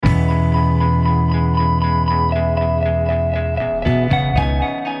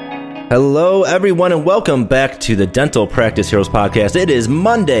Hello, everyone, and welcome back to the Dental Practice Heroes podcast. It is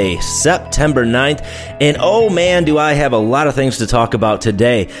Monday, September 9th, and oh man, do I have a lot of things to talk about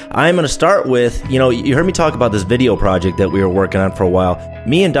today. I'm going to start with, you heard me talk about this video project that we were working on for a while.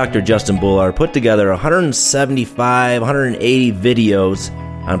 Me and Dr. Justin Bullard put together 175, 180 videos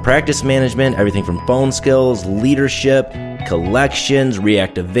on practice management, everything from phone skills, leadership, collections,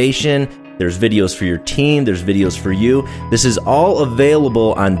 reactivation. There's videos for your team. There's videos for you. This is all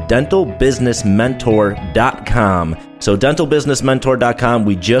available on dentalbusinessmentor.com. So dentalbusinessmentor.com,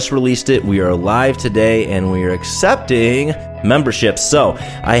 we just released it. We are live today, and we are accepting memberships. So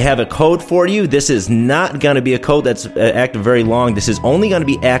I have a code for you. This is not going to be a code that's active very long. This is only going to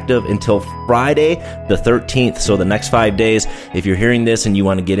be active until Friday the 13th, so the next 5 days. If you're hearing this and you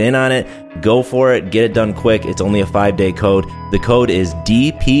want to get in on it, go for it. Get it done quick. It's only a 5-day code. The code is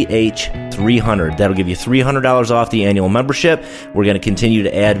DPH300. That'll give you $300 off the annual membership. We're going to continue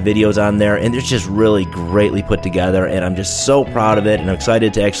to add videos on there, and it's just really greatly put together, and I'm just so proud of it, and I'm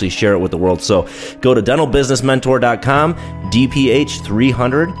excited to actually share it with the world. So go to dentalbusinessmentor.com,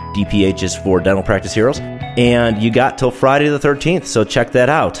 DPH300. DPH is for Dental Practice Heroes, and you got till Friday the 13th, so check that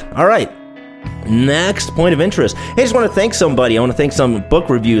out. All right. Next point of interest. Hey, I just want to thank somebody. I want to thank some book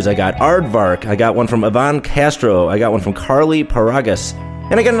reviews. I got Aardvark. I got one from Ivan Castro. I got one from Carly Paragas.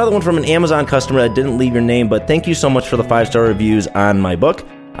 And I got another one from an Amazon customer that didn't leave your name, but thank you so much for the 5-star reviews on my book.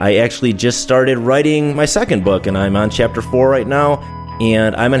 I actually just started writing my second book, and I'm on chapter 4 right now,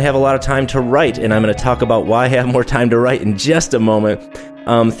 and I'm going to have a lot of time to write, and I'm going to talk about why I have more time to write in just a moment.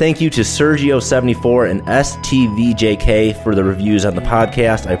 Thank you to Sergio74 and STVJK for the reviews on the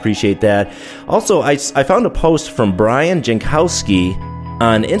podcast. I appreciate that. Also, I found a post from Brian Jankowski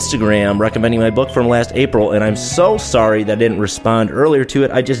on Instagram recommending my book from last April, and I'm so sorry that I didn't respond earlier to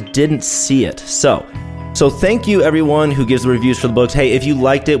it. I just didn't see it. So thank you, everyone who gives the reviews for the books. Hey, if you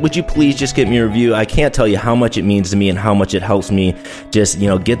liked it, would you please just give me a review? I can't tell you how much it means to me and how much it helps me just,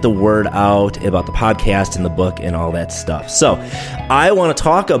 get the word out about the podcast and the book and all that stuff. So I want to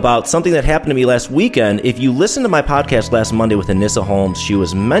talk about something that happened to me last weekend. If you listened to my podcast last Monday with Anissa Holmes, she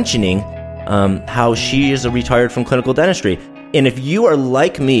was mentioning how she is retired from clinical dentistry. And if you are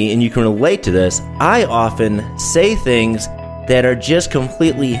like me and you can relate to this, I often say things that are just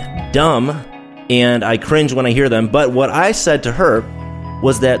completely dumb, and I cringe when I hear them. But what I said to her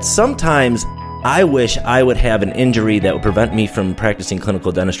was that sometimes I wish I would have an injury that would prevent me from practicing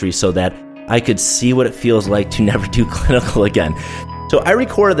clinical dentistry so that I could see what it feels like to never do clinical again. So I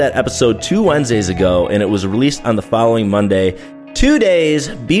recorded that episode 2 Wednesdays ago, and it was released on the following Monday, 2 days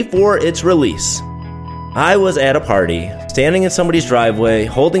before its release. I was at a party, standing in somebody's driveway,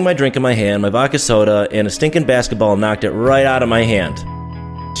 holding my drink in my hand, my vodka soda, and a stinking basketball knocked it right out of my hand.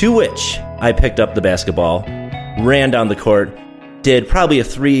 To which I picked up the basketball, ran down the court, did probably a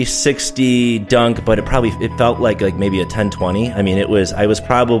 360 dunk, but it felt like maybe a 10-20. I mean, I was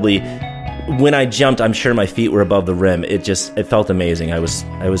probably, when I jumped, I'm sure my feet were above the rim. It felt amazing. I was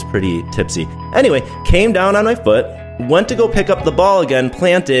pretty tipsy. Anyway, came down on my foot, went to go pick up the ball again,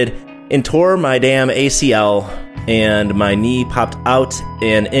 planted, and tore my damn ACL, and my knee popped out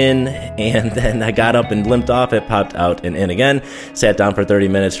and in, and then I got up and limped off. It popped out and in again. Sat down for 30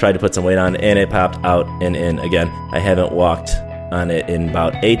 minutes, tried to put some weight on, and it popped out and in again. I haven't walked on it in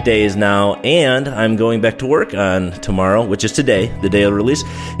about 8 days now, and I'm going back to work on tomorrow, which is today, the day of the release,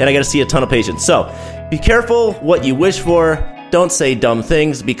 and I got to see a ton of patients. So be careful what you wish for. Don't say dumb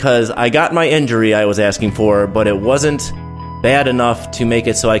things, because I got my injury I was asking for, but it wasn't bad enough to make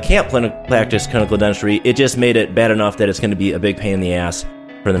it so I can't practice clinical dentistry. It just made it bad enough that it's going to be a big pain in the ass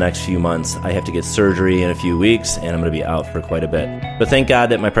for the next few months. I have to get surgery in a few weeks, and I'm going to be out for quite a bit. But thank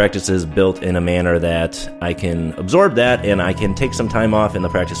God that my practice is built in a manner that I can absorb that, and I can take some time off, and the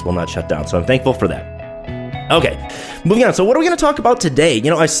practice will not shut down. So I'm thankful for that. Okay, moving on. So what are we going to talk about today?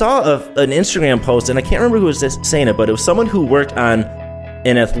 I saw an Instagram post, and I can't remember who was saying it, but it was someone who worked on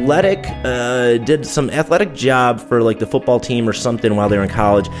an did some athletic job for the football team or something while they were in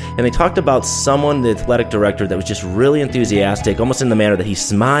college, and they talked about the athletic director, that was just really enthusiastic, almost in the manner that he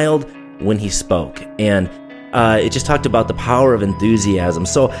smiled when he spoke, and it just talked about the power of enthusiasm.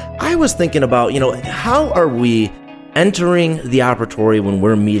 So I was thinking about, how are we entering the operatory when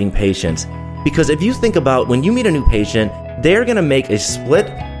we're meeting patients? Because if you think about when you meet a new patient, they're going to make a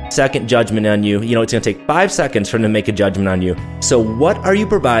split-second judgment on you. It's going to take 5 seconds for them to make a judgment on you. So what are you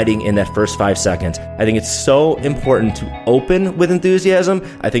providing in that first 5 seconds? I think it's so important to open with enthusiasm.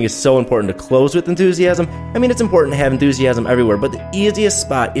 I think it's so important to close with enthusiasm. I mean, it's important to have enthusiasm everywhere, but the easiest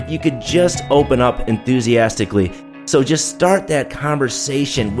spot, if you could just open up enthusiastically, So just start that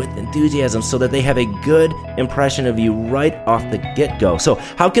conversation with enthusiasm so that they have a good impression of you right off the get-go. So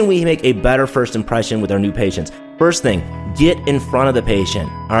how can we make a better first impression with our new patients? First thing, get in front of the patient,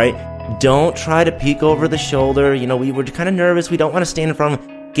 all right? Don't try to peek over the shoulder. We were kind of nervous. We don't want to stand in front of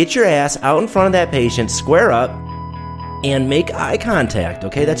them. Get your ass out in front of that patient, square up, and make eye contact,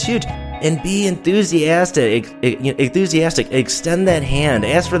 okay? That's huge. And be enthusiastic. Extend that hand.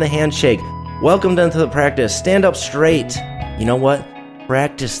 Ask for the handshake. Welcome them to the practice. Stand up straight. You know what?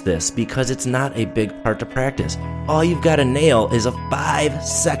 Practice this because it's not a big part to practice. All you've got to nail is a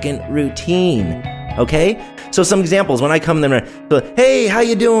 5-second routine. Okay? So some examples when I come there, hey, how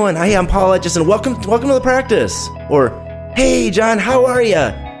you doing? Hey, I'm Paul Etchison. Welcome to the practice. Or, hey, John, how are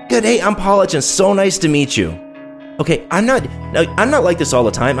you? Good. Hey, I'm Paul Etchison. So nice to meet you. Okay, I'm not like this all the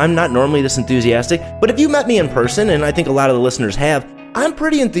time. I'm not normally this enthusiastic. But if you met me in person, and I think a lot of the listeners have, I'm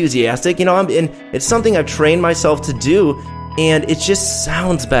pretty enthusiastic, and it's something I've trained myself to do, and it just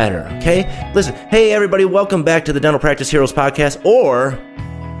sounds better, okay? Listen, hey everybody, welcome back to the Dental Practice Heroes Podcast, or,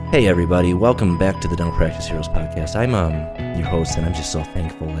 hey everybody, welcome back to the Dental Practice Heroes Podcast. I'm your host, and I'm just so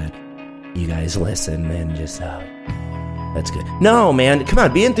thankful that you guys listen, and just, that's good. No, man, come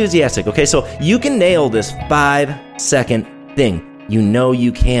on, be enthusiastic, okay? So you can nail this 5-second thing. You know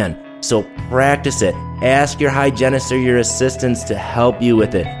you can. So practice it. Ask your hygienist or your assistants to help you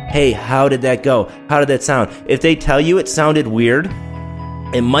with it. Hey, how did that go? How did that sound? If they tell you it sounded weird,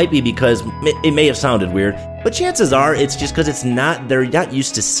 it might be because it may have sounded weird, but chances are it's just because they're not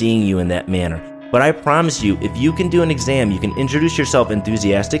used to seeing you in that manner. But I promise you, if you can do an exam, you can introduce yourself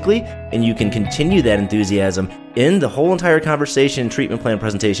enthusiastically, and you can continue that enthusiasm in the whole entire conversation and treatment plan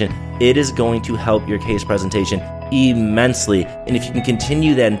presentation. It is going to help your case presentation immensely. And if you can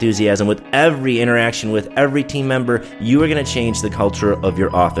continue that enthusiasm with every interaction with every team member, you are going to change the culture of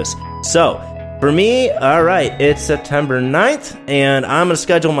your office. So, for me, all right, it's September 9th, and I'm going to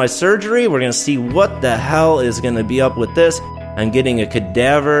schedule my surgery. We're going to see what the hell is going to be up with this. I'm getting a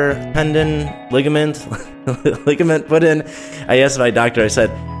cadaver tendon ligament put in. I asked my doctor, I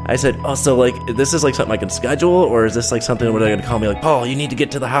said, oh, so like, this is like something I can schedule, or is this like something where they're going to call me like, Paul, you need to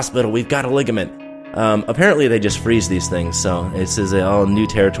get to the hospital. We've got a ligament. Apparently they just freeze these things. So this is all new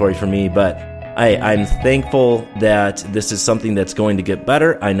territory for me, but I'm thankful that this is something that's going to get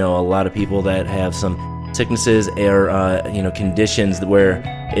better. I know a lot of people that have some sicknesses or conditions where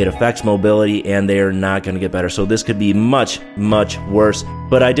it affects mobility, and they are not going to get better. So this could be much, much worse.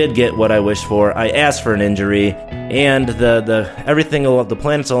 But I did get what I wished for. I asked for an injury, and the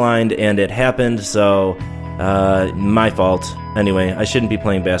planets aligned, and it happened. So my fault. Anyway, I shouldn't be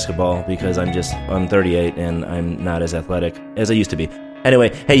playing basketball because I'm 38 and I'm not as athletic as I used to be.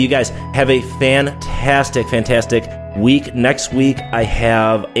 Anyway, hey, you guys have a fantastic week. Next week, I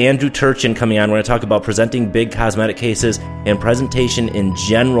have Andrew Turchin coming on. We're going to talk about presenting big cosmetic cases and presentation in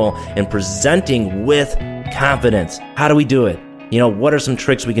general, and presenting with confidence. How do we do it? What are some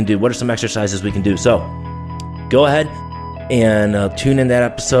tricks we can do? What are some exercises we can do? So go ahead and tune in that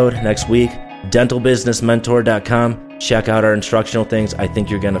episode next week. dentalbusinessmentor.com. Check out our instructional things. I think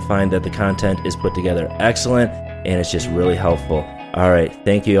you're going to find that the content is put together excellent, and it's just really helpful. All right.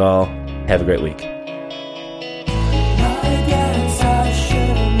 Thank you all. Have a great week.